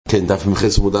כן, דף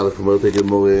ממחס עמוד א', אומרת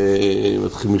הגמור,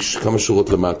 מתחילים כמה שורות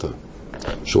למטה,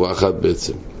 שורה אחת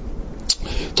בעצם.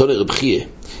 תוני רב חייה,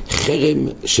 חרם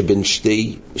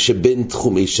שבין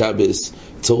תחומי שבס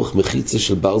צורך מחיצה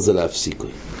של ברזל להפסיקו.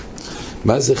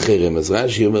 מה זה חרם? אז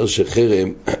רש"י אומר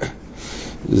שחרם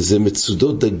זה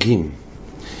מצודות דגים.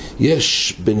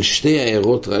 יש בין שתי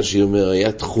הערות, רש"י אומר,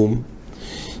 היה תחום,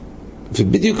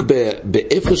 ובדיוק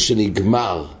באיפה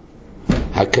שנגמר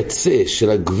הקצה של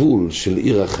הגבול של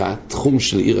עיר אחת, תחום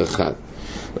של עיר אחת,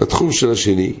 התחום של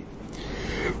השני,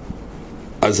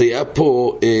 אז היה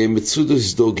פה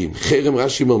מצודס דוגים. חרם,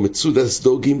 רש"י אומר, מצודס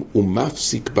דוגים הוא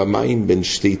מפסיק במים בין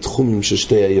שתי תחומים של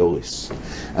שתי היורס.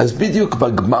 אז בדיוק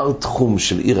בגמר תחום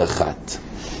של עיר אחת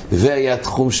והיה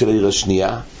תחום של העיר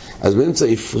השנייה, אז באמצע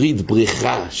הפריד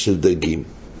בריכה של דגים.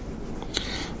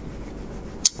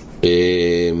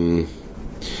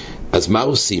 אז מה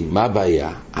עושים? מה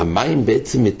הבעיה? המים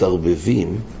בעצם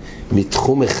מתערבבים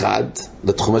מתחום אחד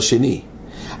לתחום השני.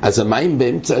 אז המים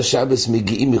באמצע השבס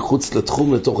מגיעים מחוץ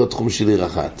לתחום לתוך התחום של עיר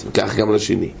אחת, וכך גם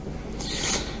לשני.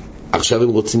 עכשיו הם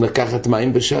רוצים לקחת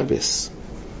מים בשבס.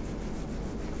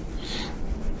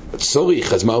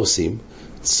 צורך, אז מה עושים?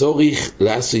 צורך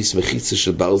לעשות מחיצה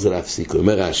של ברזל להפסיק.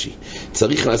 אומר רש"י,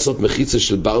 צריך לעשות מחיצה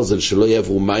של ברזל שלא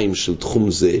יעברו מים של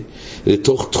תחום זה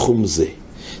לתוך תחום זה.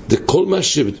 וכל מה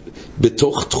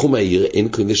שבתוך תחום העיר אין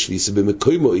כהנה שוויסה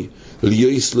במקוימוי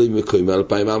ליועס לא מקוימי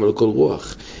 2000 עם על כל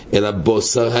רוח, אלא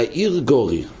בוסר העיר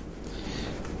גוריר.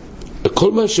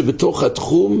 כל מה שבתוך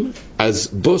התחום, אז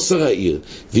בוסר העיר,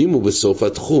 ואם הוא בסוף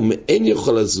התחום אין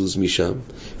יכול לזוז משם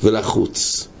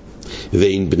ולחוץ.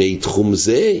 ואין בני תחום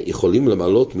זה יכולים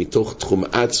למלות מתוך תחום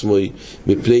עצמו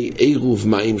מפני עירוב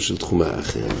מים של תחום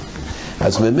האחר.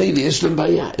 אז ממילא יש להם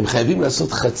בעיה, הם חייבים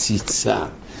לעשות חציצה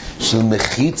של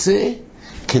מחיצה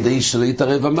כדי שלא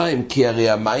יתערב המים, כי הרי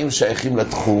המים שייכים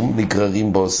לתחום,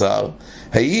 נגררים בוסר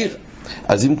העיר.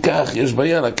 אז אם כך יש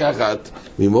בעיה לקחת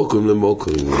ממוקום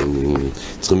למוקום,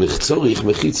 צריכים צורך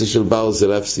מחיצה של ברזל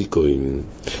להפסיקו.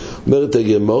 אומרת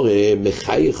הגמור,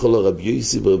 מחי יכול רבי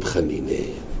יוסי ברב חנינא,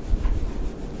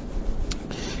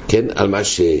 כן, על מה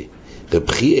שרב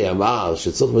חייה אמר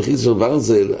שצורך מחיצה של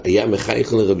ברזל היה מחי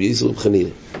יכול רבי יוסי ברב חנינא.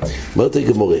 אומרת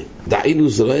הגמור, דעינו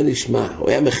זה לא היה נשמע, הוא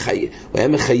היה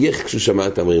מחייך כשהוא שמע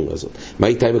את האמרים הזאת. מה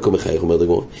איתה מקום מחייך? אומרת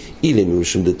הגמור, אילם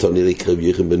משום דתוני לקרב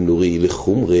יוחם בן נורי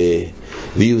לחומרה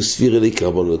ויהיו ספירה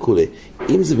לקרבון לכולי.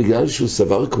 אם זה בגלל שהוא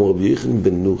סבר כמו רבי יוחם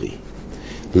בן נורי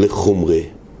לחומרה,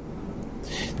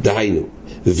 דהיינו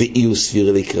ויהיו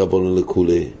ספירה לקרבון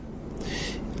לכולי,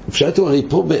 פשוט הוא הרי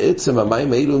פה בעצם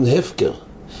המים האלו הם הפקר,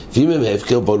 ואם הם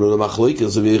הפקר בונו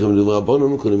למחלוקת, זה ויוחם בן נורי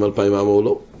רבונו קונים 2000 עם או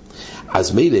לא.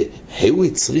 אז מילא, הוא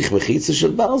צריך מחיצה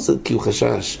של ברזל, כי הוא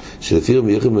חשש שלפי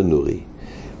רבי יוחם בן נורי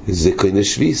זה קונה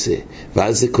שוויסה,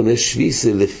 ואז זה קונה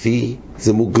שוויסה לפי,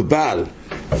 זה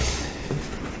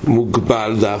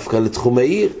מוגבל דווקא לתחום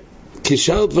העיר,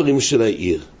 כשאר דברים של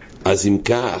העיר. אז אם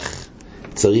כך,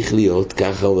 צריך להיות,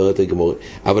 ככה אומרת הגמור,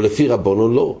 אבל לפי רבונו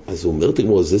לא. אז הוא אומרת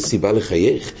הגמור, זה סיבה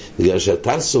לחייך, בגלל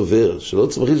שאתה סובר, שלא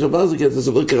צריך מחיצה של ברזל, כי אתה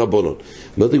סובר כרבונו.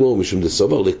 אומרת הגמור, משום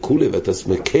דסובר לכולה, ואתה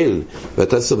מקל,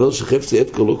 ואתה סובר שחפצי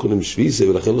אפקר לא קונים שוויסה,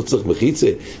 ולכן לא צריך מחיצה,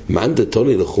 מן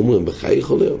דתוני לחומרם בחי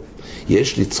חולר.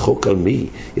 יש לצחוק על מי?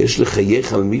 יש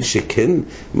לחייך על מי שכן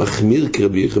מחמיר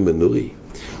כרבי יוחם בן נורי?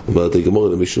 אומרת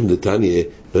הגמור, משום דתניא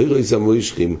לא ירויס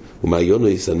המוישכים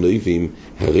ומעיונויס הנויבים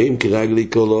הרים כרגלי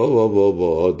כל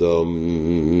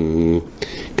אדם.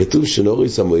 כתוב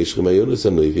שנוריס המוישכים מעיונויס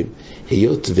הנויבים,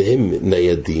 היות והם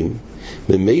ניידים,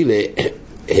 ממילא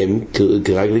הם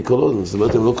כרגלי כל אדם, זאת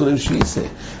אומרת הם לא קונים שוויסה.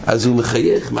 אז הוא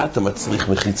מחייך, מה אתה מצריך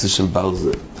מחיצה של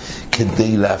ברזל?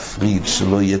 כדי להפריד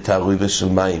שלא יהיה תערובה של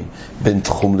מים בין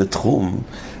תחום לתחום,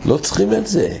 לא צריכים את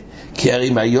זה. כי הרי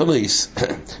מהיונויס,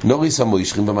 נוריס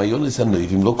המוישכים ומהיונויס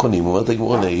הנויבים לא קונים. אומרת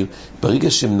הגמור הנאיב,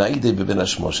 ברגע שהם ניידי בבין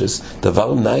השמושס,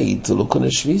 דבר נייד זה לא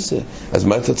קונה שוויסה. אז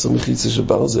מה אתה צריך מחיצה של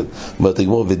ברזל? אומרת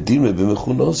הגמור, ודימה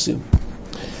במכונוסים.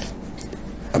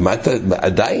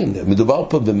 עדיין, מדובר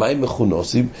פה במים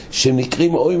מכונוסים שהם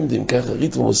נקראים אוימדים, ככה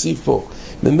ריטו מוסיף פה.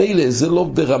 ממילא זה לא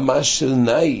ברמה של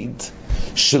נייד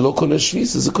שלא קונה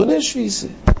שוויסה, זה קונה שוויסה.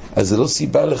 אז זה לא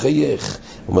סיבה לחייך.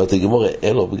 אומרת הגמור,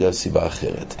 אלו בגלל סיבה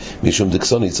אחרת. משום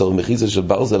דקסון ייצור מחיצה של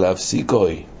ברזל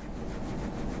להפסיקוי.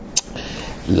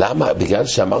 למה? בגלל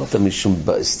שאמרת משום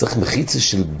צריך מחיצה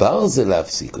של ברזל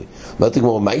להפסיקוי. אומרת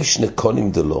הגמור, מה ישנה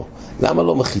קונים דלו? למה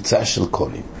לא מחיצה של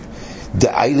קונים?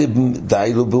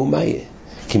 דאילו באומיה.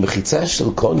 כי מחיצה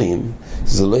של קונים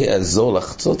זה לא יעזור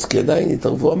לחצוץ, כי עדיין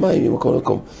יתערבו המים ממקום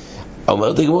למקום.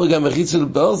 אומרת הגמור, גם מחיצה של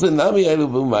ברזל נמי יעילו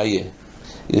באומיה.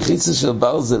 מחיצה של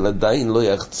ברזל עדיין לא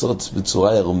יחצוץ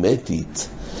בצורה הרמטית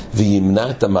וימנע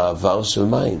את המעבר של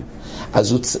מים.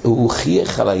 אז הוא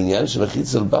הוכיח על העניין של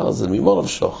מחיצה של ברזל ממו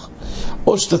נפשך.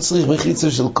 או שאתה צריך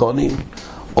מחיצה של קונים,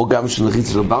 או גם של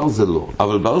מחיצה של ברזל לא.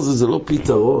 אבל ברזל זה לא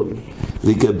פתרון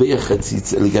לגבי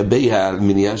החציץ, לגבי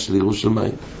המניעה של עירוב של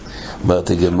מים. אומרת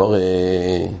הגמרא,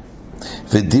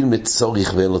 ודין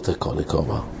מצורך ואין לו תקונה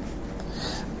כלומר.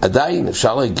 עדיין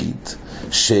אפשר להגיד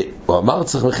שהוא אמר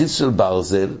צריך מחיצה של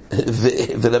ברזל,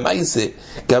 ולמעשה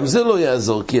גם זה לא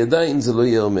יעזור, כי עדיין זה לא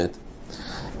יהיה הרמטי.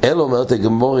 אלא אומרת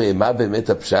הגמרא, מה באמת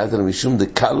הפשט? על משום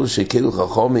דקלו שקלו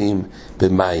חכמים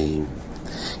במים.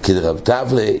 כי לרב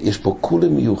טבלה יש פה כולה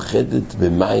מיוחדת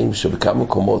במים, שבכמה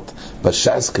מקומות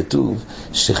בש"ס כתוב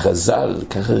שחז"ל,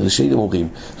 ככה ראשי אומרים,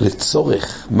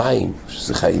 לצורך מים,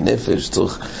 שזה חיי נפש,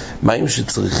 צורך מים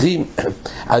שצריכים,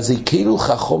 אז יקלו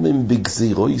חכמים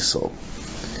בגזירו יסו.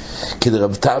 כי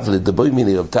לרב טבלה, דבוי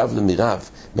מיני רב טבלה מרב,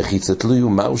 מחיצה תלויו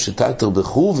מהו שתתר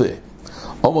בחובה,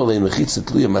 אומר להם מחיצה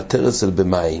תלויה מטרס על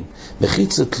במים.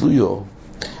 מחיצה תלויה,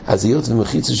 אז היות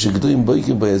ומחיצה שגדויים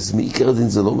בויקים בו, אז מעיקר הדין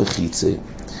זה לא מחיצה.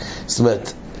 זאת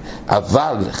אומרת,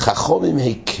 אבל חכמים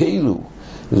הקלו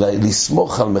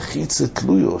לסמוך על מחיצה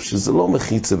תלויה, שזה לא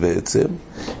מחיצה בעצם,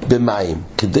 במים.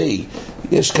 כדי,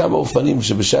 יש כמה אופנים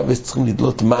שבשבת צריכים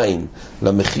לדלות מים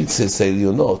למחיצה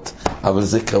העליונות, אבל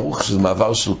זה כרוך שזה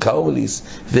מעבר של קרמליס,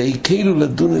 והקלו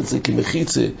לדון את זה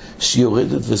כמחיצה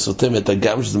שיורדת וסותמת,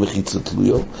 הגם שזה מחיצה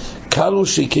תלויה. קלו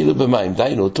שהקלו במים,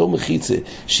 דיינו, אותו מחיצה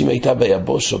שאם הייתה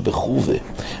ביבוש או בחובה,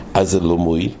 אז זה לא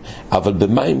מועיל, אבל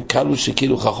במים קלו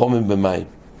שהקלו חכמים במים.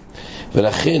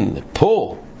 ולכן,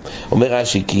 פה, אומר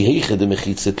רש"י, כי היכא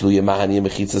דמחיצה תלויה מהניה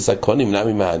מחיצה סקונים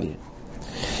נמי מהניה.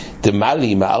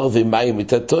 דמלי מערבי מים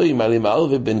מתתוי, מלי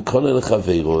מערבי בין קונה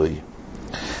לחברוי.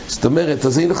 זאת אומרת,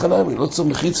 אז אין לך נמי, לא צריך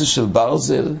מחיצה של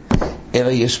ברזל, אלא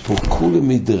יש פה כולה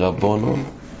מדרבנן,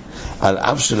 על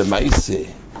אף שלמעשה,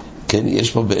 כן,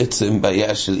 יש פה בעצם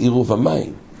בעיה של עירוב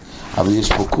המים, אבל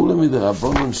יש פה כולה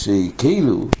מדרבנן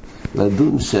שיקלו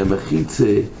לדון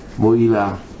שהמחיצה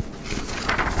מועילה.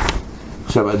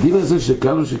 עכשיו, הדין הזה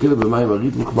שקלו שקלו במים,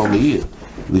 הריתמו כבר מאיר,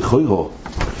 לכאורה,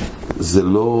 זה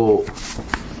לא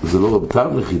רב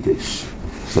טבלה חידש,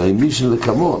 זה מישן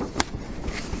לקמון.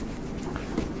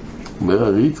 אומר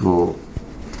הריתמו,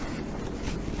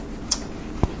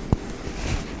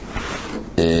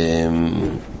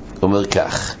 אומר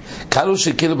כך, קלו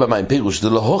שקלו במים, פירוש, זה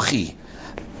לא הוכי,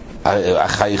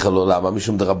 החייך לא למה,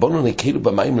 משום דרבנן הקלו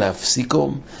במים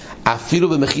להפסיקום, אפילו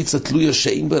במחיצה תלויה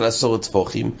שאין בה לעשור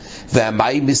טפוחים,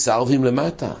 והמים מסרבים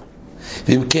למטה.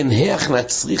 ואם כן, היך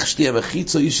נצריך שתהיה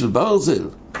מחיצה איש של ברזל,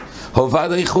 הובד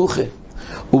היכוכה.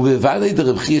 ובוודאי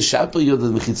דרבחי ישפר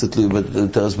יודעת מחיצה תלויה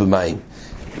בתרס במים.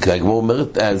 כי הגמרא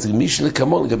אומרת, זה מישן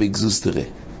לקמון לגבי גזוז תראה.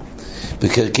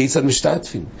 וכיצד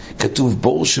משתתפים? כתוב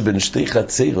בור שבין שתי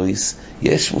חצרויס,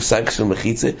 יש מושג של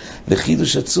מחיצה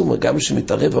וחידוש עצום, גם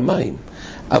שמתערב המים.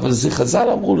 אבל זה חז"ל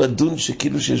אמרו לדון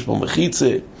שכאילו שיש פה מחיצה,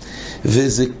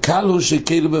 וזה קלו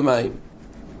שכאילו במים.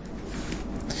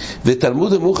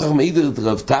 ותלמוד המוכח מעיד את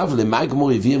רב טבלה, מה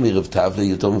הגמרא הביאה מרב טבלה,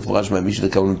 יותר מפורש מהמישן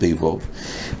לקמון פ"ו.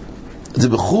 זה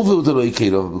בחובה עוד לא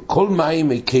יקלו, אבל בכל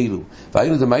מים יקלו.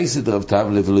 והיינו דמייסא דרב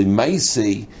טבלה, ולא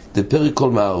מייסא דפרק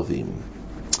כל מערבים.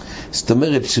 זאת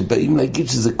אומרת שבאים להגיד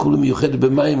שזה כולה מיוחד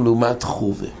במים לעומת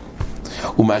חובה.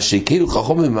 ומה שיקלו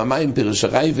חכמים במים פירוש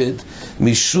הרייבד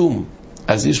משום,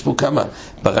 אז יש פה כמה.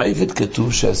 ברייבד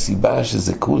כתוב שהסיבה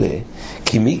שזה כולה,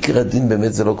 כי מעיקר הדין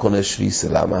באמת זה לא קונה שוויסה.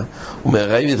 למה? הוא אומר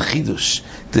הרייבד חידוש,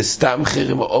 דסתם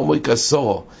חרם אומוי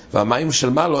כסורו, והמים של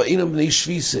מעלו אינם בני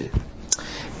שוויסה.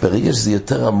 ברגע שזה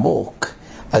יותר עמוק,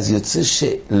 אז יוצא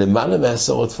שלמעלה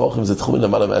מעשור טפוחים זה תחום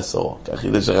למעלה מעשור. כך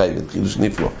חידוש הרייבד, חידוש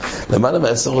נפלא. למעלה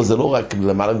מעשור זה לא רק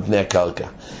למעלה מפני הקרקע.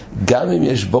 גם אם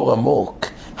יש בור עמוק,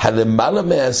 הלמעלה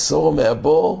מעשור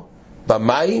מהבור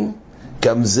במים,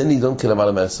 גם זה נידון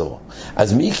כלמעלה מעשור.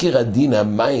 אז מעיקר הדין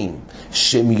המים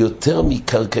שהם יותר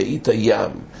מקרקעית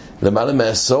הים, למעלה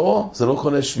מעשור, זה לא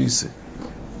קונה שוויסה.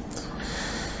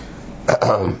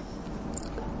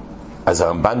 אז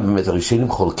הרמב"ן באמת הראשונים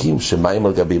חולקים שמים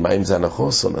על גבי מים זה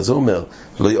הנחוסון. אז הוא אומר,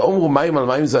 לא יאמרו מים על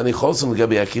מים זה הנחוסון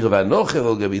לגבי הקיר והנוחר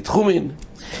או לגבי תחומין.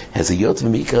 אז היות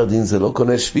ומעיקר הדין זה לא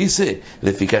קונה שוויסה,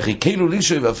 לפיכך יקלו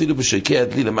לישוי ואפילו בשקי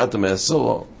הדלי למטה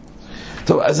מעשור.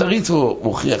 טוב, אז הריתמו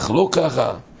מוכיח לא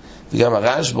ככה, וגם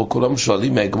הרשב"א, כולם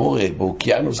שואלים מהגמרא,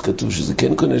 באוקיינוס כתוב שזה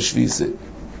כן קונה שוויסה.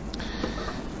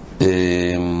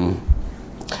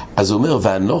 אז הוא אומר,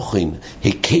 והנוחין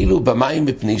הקלו במים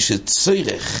מפני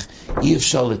שצריך אי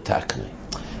אפשר לתקנה.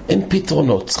 אין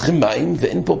פתרונות, צריכים מים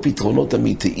ואין פה פתרונות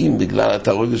אמיתיים בגלל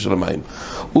התערובת של המים.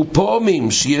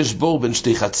 ופעמים שיש בור בין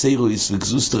שתי חצרויס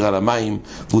וגזוסטר על המים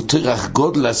והוא תרח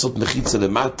גודל לעשות מחיצה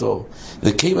למטו,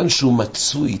 וכיוון שהוא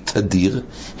מצוי תדיר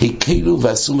הקלו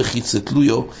ועשו מחיצה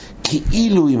תלויו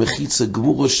כאילו היא מחיצה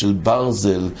גמורו של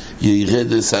ברזל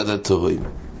ירדס עד התורים.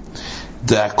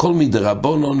 זה הכל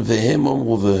מדרבנון והם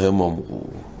אמרו והם אמרו.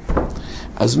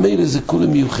 אז מילא זה כולה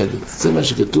מיוחדת, זה מה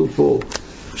שכתוב פה,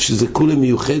 שזה כולה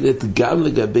מיוחדת גם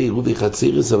לגבי רובי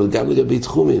חצירס אבל גם לגבי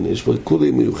תחומין. יש פה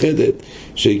כולה מיוחדת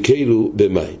שיקלו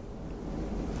במים.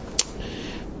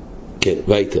 כן,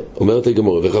 ואיתה, אומרת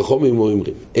הגמרא, וחכמים אומרים,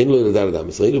 אין לו ילדה על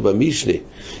דמס. ראינו במשנה,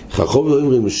 חכמים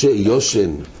אומרים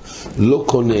שיושן לא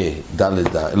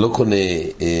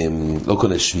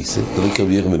קונה שוויסה, לא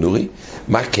יקרב יר מנורי.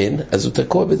 מה כן? אז הוא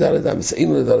תקוע בדלת דמס,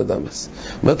 אין לו ילדה על דמס.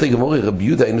 אומרת הגמרא, רבי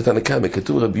יהודה אין לו תנא קמא,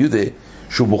 כתוב רבי יהודה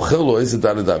שהוא מוכר לו איזה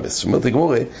דלת דמס. אומרת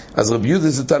הגמרא, אז רבי יהודה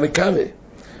זה תנא קמא.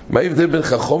 מה ההבדל בין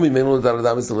חכמים אין לו דלת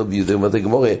דמס לרבי יהודה? אומרת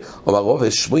הגמרא, אומר רוב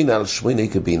 8 על 8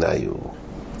 כבינאיו.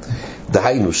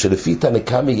 דהיינו שלפי תנא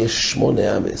קמא יש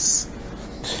 8 אמס.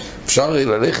 אפשר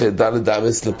ללכת דלת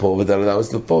אמס לפה ודלת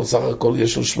אמס לפה, סך הכל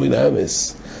יש לו 8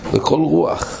 אמס. לכל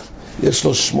רוח יש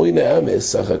לו 8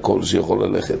 אמס סך הכל שיכול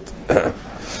ללכת.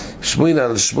 8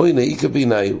 על 8 איקא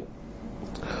ביניו.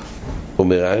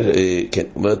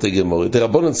 אומרת הגמרא,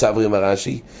 דרבנן סברי אמר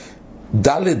רש"י,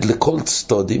 דלת לכל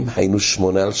צדדים היינו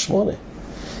 8 על 8.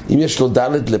 אם יש לו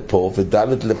דלת לפה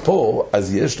ודלת לפה,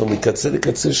 אז יש לו מקצה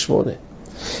לקצה 8.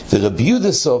 ורבי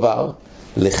יהודה סובר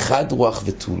לחד רוח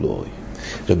ותולוי.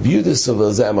 רבי יהודה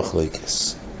סובר זה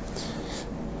המחלוקס,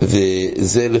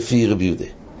 וזה לפי רבי יהודה.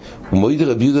 ומועיד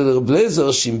רבי יהודה לרבי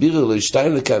אליעזר שימבירר לו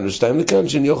 2 לכאן ו2 לכאן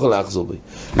שאני יכול לחזור בי.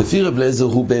 לפי רבי אליעזר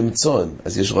הוא באמצעון,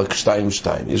 אז יש רק 2 ו2,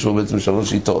 יש לו בעצם 3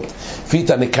 שיטות. לפי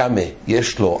תנא קמא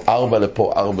יש לו 4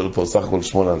 לפה 4 לפה, סך הכל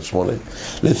 8 על 8.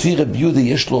 לפי רבי יהודה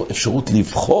יש לו אפשרות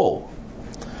לבחור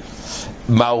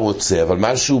מה הוא רוצה, אבל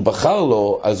מה שהוא בחר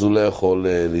לו אז הוא לא יכול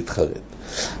להתחרט.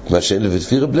 מה שאין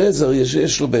לפי רבי אליעזר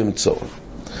יש לו באמצעון.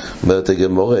 אומרת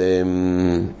הגמרא,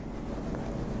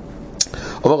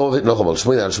 אומר רוב, לא חמור,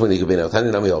 8 על 8 גבינה,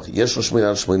 תני למה יוכי, יש לו 8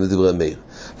 על 8 דברי מאיר.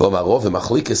 ואומר רוב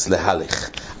ומחליקס להלך,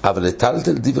 אבל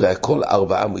לטלטל דברי הכל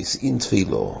 4 מויס אין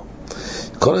תפילו.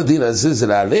 כל הדין הזה זה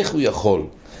להלך הוא יכול,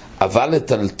 אבל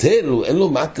לטלטל הוא אין לו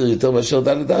מטר יותר מאשר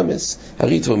דלת אמס.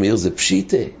 הרי תאמר זה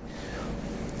פשיטה.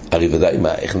 הרי ודאי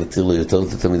מה, איך נתיר לו יותר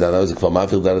לתת תלמידה נאו, זה כבר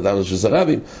מעביר דלת אמס של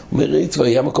זרבים. הוא אומר, כבר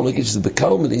היה מקום להגיד שזה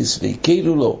בקרמליס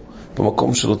ויקלו לו,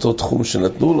 במקום של אותו תחום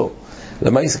שנתנו לו.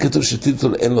 למה יש כתוב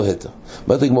שטיטול אין לו היתר?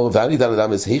 אומרת הגמרא, ואני דלת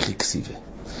אמס היכי כסיבה.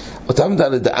 אותם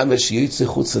דלת אמס שיוצא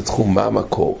חוץ לתחום מה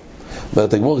המקור.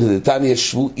 אומרת הגמרא, כדתן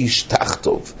ישבו איש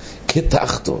תחתוב,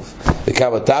 כתחתוב.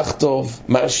 וכמה תחתוב,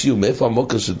 מה השיעור, מאיפה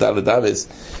המוקר של דלת אמס?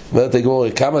 אומרת הגמרא,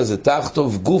 כמה זה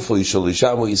תחתוב, גופו ישול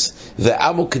ישמויס,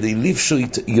 ועמו כדי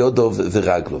לפשוט יודוב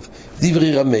ורגלוב.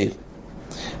 דברי רמי.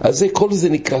 אז זה, כל זה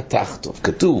נקרא תחתוב.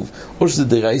 כתוב, או שזה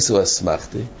דרייס או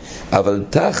אסמכתה, אבל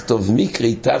תחתוב,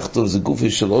 מקרי תחתוב, זה גופו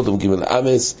של אודם ג'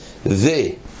 אמס,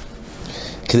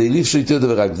 כדי לפשוט יודוב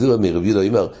ורגלוב. רבי יהודה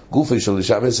אומר, גופו של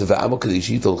ישמויס, ועמו כדי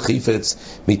שיטול חיפץ,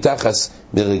 מתחס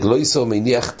מרגלויסו,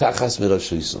 מניח תחס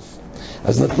מראשויסו.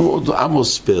 אז נתנו עוד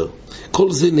עמוס פר.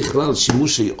 כל זה נכלל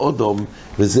שימושי אודום,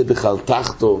 וזה בכלל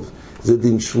תחתוב, זה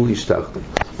דין שבוי שתחתוב.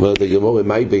 אומרת הגמרא,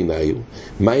 מהי ביניו?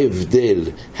 מה ההבדל?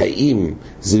 האם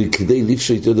זה כדי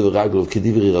לפשוט יודו ורגלוב,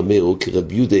 כדברי רמי, או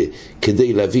כרבי יהודה,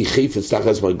 כדי להביא חפץ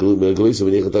תחס מרגלויסו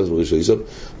ומניח תחס מראשויסו?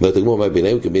 אומרת הגמרא, מהי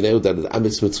ביניו? כי ביניו דלת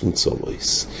אמס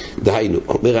מצומצומויס. דהיינו,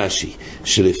 אומר רש"י,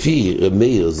 שלפי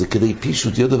רמי זה כדי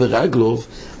פישוט יודו ורגלוב,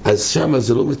 אז שם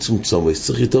זה לא מצומצומויס,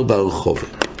 צריך יותר ברחוב.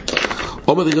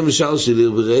 אומר גם לשאר שלי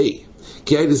וראי,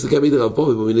 כי היה לסקה מידר על פה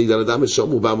ובמיני דלת אמס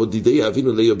שאומרו בעמוד דידי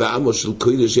יאבינו לי או בעמו של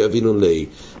קודש יאבינו לי.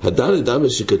 הדלת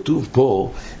אמס שכתוב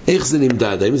פה, איך זה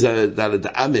נמדד? האם זה דלת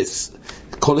אמס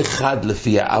כל אחד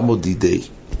לפי העמוד דידי,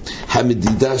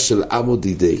 המדידה של עמוד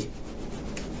דידי,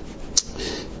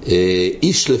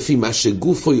 איש לפי מה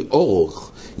שגופוי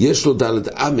אורוך יש לו דלת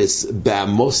אמס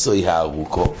בעמוסוי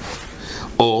הארוכו,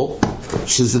 או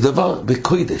שזה דבר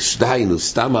בקודש, דהיינו,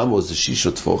 סתם עמו זה 6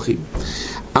 טפוחים.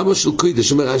 עמו של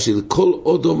קודש, אומר רש"י, כל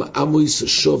אודום עמויס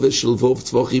שווה של ווב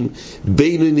טפוחים,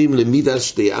 בינונים למידה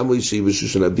שתי עמויס שיבשו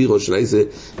של הבירו, של איזה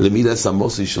למידה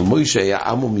סמוסי של מוישה, היה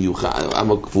עמו מיוחד,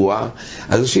 עמו קבועה.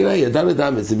 אז השאלה היא, דלת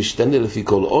אמס זה משתנה לפי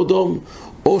כל אודום,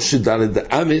 או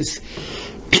שדלת אמס,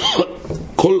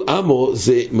 כל עמו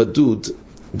זה מדוד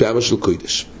בעמו של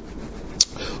קודש.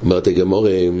 אומרת הגמרא,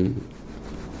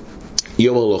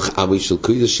 יאמר לך עמי של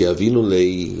קודש שיבינו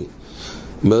לי.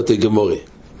 אומרת הגמרא,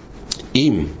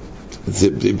 אם זה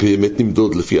באמת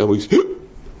נמדוד לפי עמי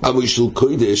עמו של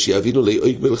קודש יבינו לי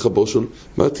אויג מלך הבושן,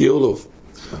 מה תהיה עליו?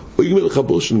 אויג מלך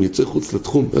הבושן יצא חוץ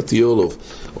לתחום, מה תהיה עליו?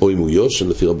 או אם הוא יושן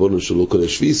לפי רבנו שלא קונה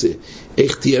שביסה,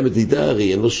 איך תהיה מדידה?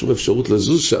 הרי אין לו שום אפשרות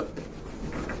לזוז שם.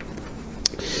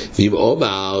 ואם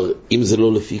אומר, אם זה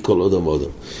לא לפי כל אדם אדם,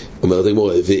 אומרת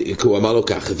הגמרא, והוא אמר לו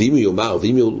כך, ואם הוא יאמר,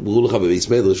 ואם יאמרו לך בבית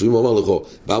מדרש, ואם הוא אמר לך,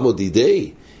 בעמוד דידי,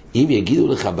 אם יגידו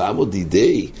לך בעמוד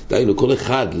דידי, דיינו כל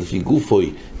אחד לפי גופוי,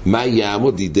 מה יהיה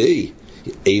עמוד דידי?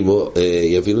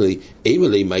 יבינו לי, אימה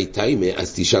לי מי תיימה,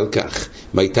 אז תשאל כך,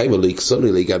 מי תיימה לא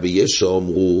יקסוני לגבי ישו,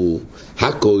 אמרו,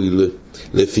 הכל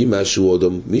לפי משהו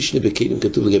אדם, משנה בקהילים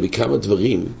כתוב לגבי כמה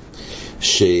דברים,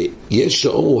 שיש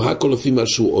שאומרו הכל לפי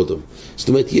משהו אדם. זאת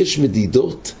אומרת, יש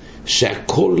מדידות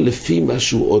שהכל לפי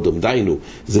משהו אדם. דיינו,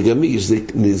 זה גמיש,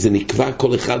 זה נקבע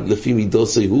כל אחד לפי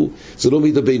מידוסי הוא, זה לא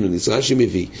מידה בינוני, זה רש"י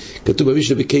מביא. כתוב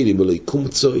במשנה בקהילים, אלוהי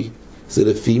קומצוי, זה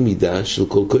לפי מידה של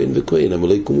כל כהן וכהן,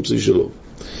 אלוהי קומצוי שלו.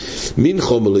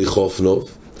 מנחו אלוהי חופנוב,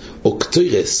 או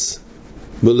קטוירס,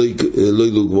 אלוהי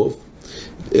לוגמוב,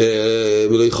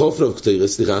 אלוהי חופנוב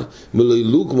קטוירס, אלוהי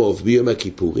לוגמוב ביום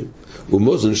הכיפורים.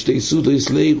 ומוזן שתי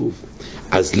סודות לעירוב.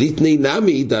 אז ליתני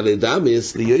נמי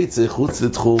דלדמס ליוצא חוץ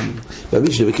לתחום.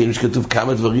 במשנה בקהילים שכתוב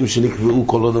כמה דברים שנקבעו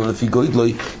כל אדם לפי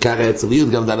גוידלוי, ככה היה צריך להיות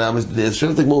גם דלדמס,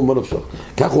 שואלת הגמרא ממה נפשך.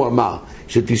 כך הוא אמר,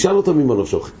 שתשאל אותו ממה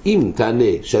נפשך. אם תענה,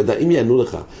 אם יענו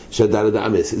לך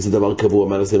שהדלדמס זה דבר קבוע,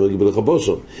 מה נעשה מרגיב לך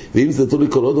בושון, ואם זה תולי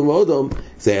כל אדם ואדם,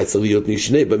 זה היה צריך להיות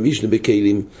משנה. במשנה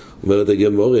בקהילים אומרת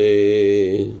הגמרא,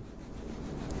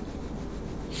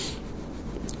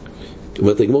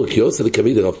 אומרת הגמרא, כי עושה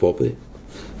לקמיד הרב פופה,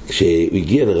 כשהוא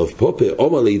הגיע לרב פופה,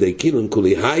 אומר לידי קינון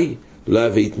כולי היי, לא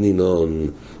הבית נינון.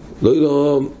 לא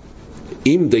ילום,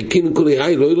 אם די קינון כולי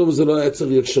היי, לא ילום, זה לא היה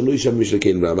צריך להיות שנוי שם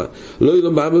משלכן, למה? לא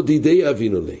ילום בעמוד דידי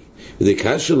אבינו לי. ודי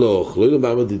קשה לך, לא ילום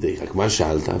בעמוד דידי, רק מה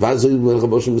שאלת? ואז זו מלך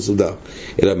הבושן מסודר.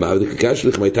 אלא מה? ודי קשה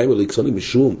לך, מי תיימה לקסוני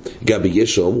משום, גבי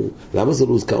יש שאומרו. למה זה לא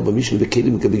הוזכר במשנה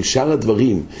בקהילים, גבי שאר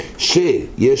הדברים,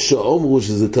 שיש שאומרו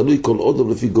שזה תלוי כל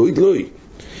אדם לפי גוידלוי.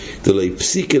 דלוי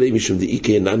פסיק אלי משום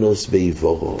דאיקה ננוס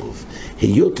באיבורוב.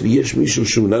 היות ויש מישהו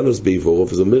שהוא ננוס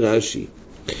באיבורוב, זה אומר רש"י,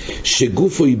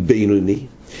 שגופוי בינוני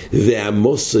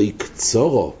ועמוסוי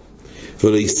קצורו,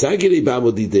 ולא ישג אלי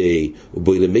בעמוד דידי,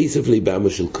 ובוי למייסף אלי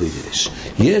בעמוד של קודש.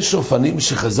 יש אופנים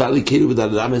שחז"ל לי כאילו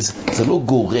בדלדמס, זה לא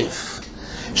גורף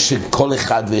שכל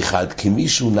אחד ואחד, כי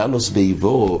מישהו ננוס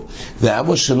באיבורוב,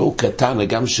 והעמוד שלו קטן,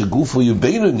 גם שגופוי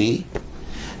בינוני,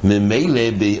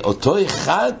 ממילא באותו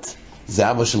אחד,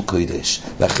 זה אבא של קודש.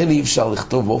 לכן אי אפשר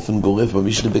לכתוב באופן גורף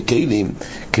במשנה בקהילים,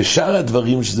 כשאר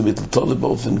הדברים שזה מתלתול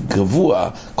באופן קבוע,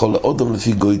 כל אדם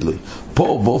לפי גודלוי.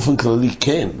 פה באופן כללי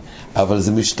כן, אבל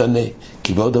זה משתנה.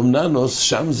 כי באדם ננוס,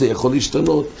 שם זה יכול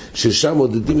להשתנות, ששם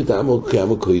מודדים את העם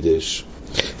כעם הקודש.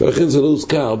 ולכן זה לא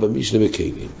הוזכר במשנה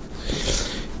בקהילים.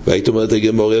 והיית אומרת,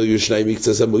 הגמרא היו שניים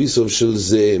מקצת המויסוף של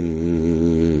זה.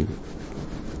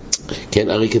 כן,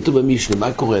 הרי כתוב במשנה,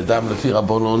 מה קורה אדם לפי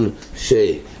רבונון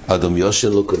שאדם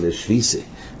יושן לא קונה שביסה.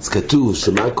 אז כתוב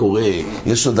שמה קורה,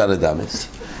 יש לו דלדמס,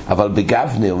 אבל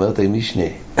בגבנה, אומרת המשנה,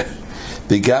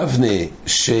 בגבנה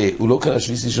שהוא לא קנה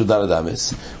שביסה של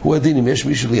דלדמס, הוא הדין, אם יש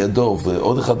מישהו לידו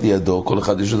ועוד אחד לידו, כל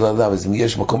אחד יש לו דלדמס, אם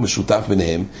יש מקום משותף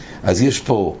ביניהם, אז יש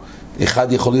פה,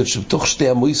 אחד יכול להיות שבתוך שתי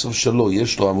המויסוף שלו,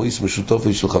 יש לו המויס משותף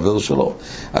ויש לו חבר שלו,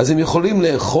 אז הם יכולים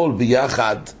לאכול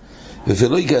ביחד,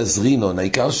 ולא יגזרינון,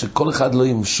 העיקר שכל אחד לא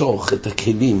ימשוך את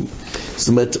הכלים, זאת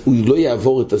אומרת, הוא לא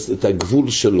יעבור את הגבול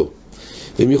שלו,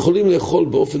 והם יכולים לאכול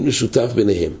באופן משותף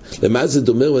ביניהם. למה זה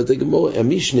דומה?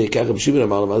 המשנה, כך רב שמעון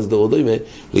אמר, למה זה דומה?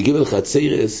 לגיבל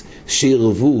חצרס,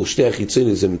 שירבו שתי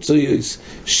החיצוניס ומצויוס,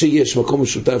 שיש מקום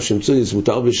משותף שמצויוס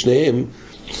מותר בשניהם,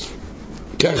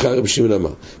 ככה רב שמעון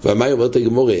אמר. ומה אומרת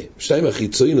הגמרא? שתיים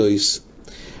החיצוניס,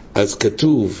 אז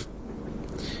כתוב,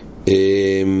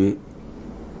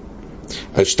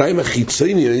 השתיים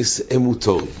החיצוניוס הם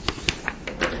מותרים.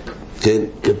 כן,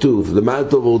 כתוב, למה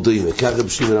הדובר דומה? כך רב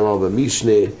שמעון אמר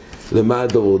במשנה, למה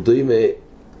הדובר דומה?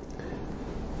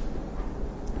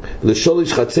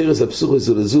 לשולש חצרס הפסוחס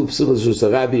ולזו פסוחס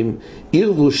של הרבים,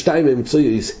 עירבו שתיים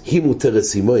אמצויוס, היא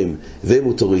מותרס עמוהם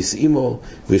ומותרס עמו,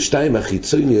 ושתיים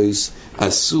החיצוניוס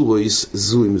אסורוס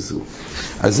זו עם זו.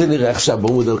 אז זה נראה עכשיו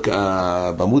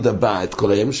בעמוד הבא את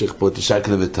כל ההמשך פה, תשק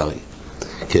לבטרי.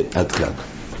 כן, עד כאן.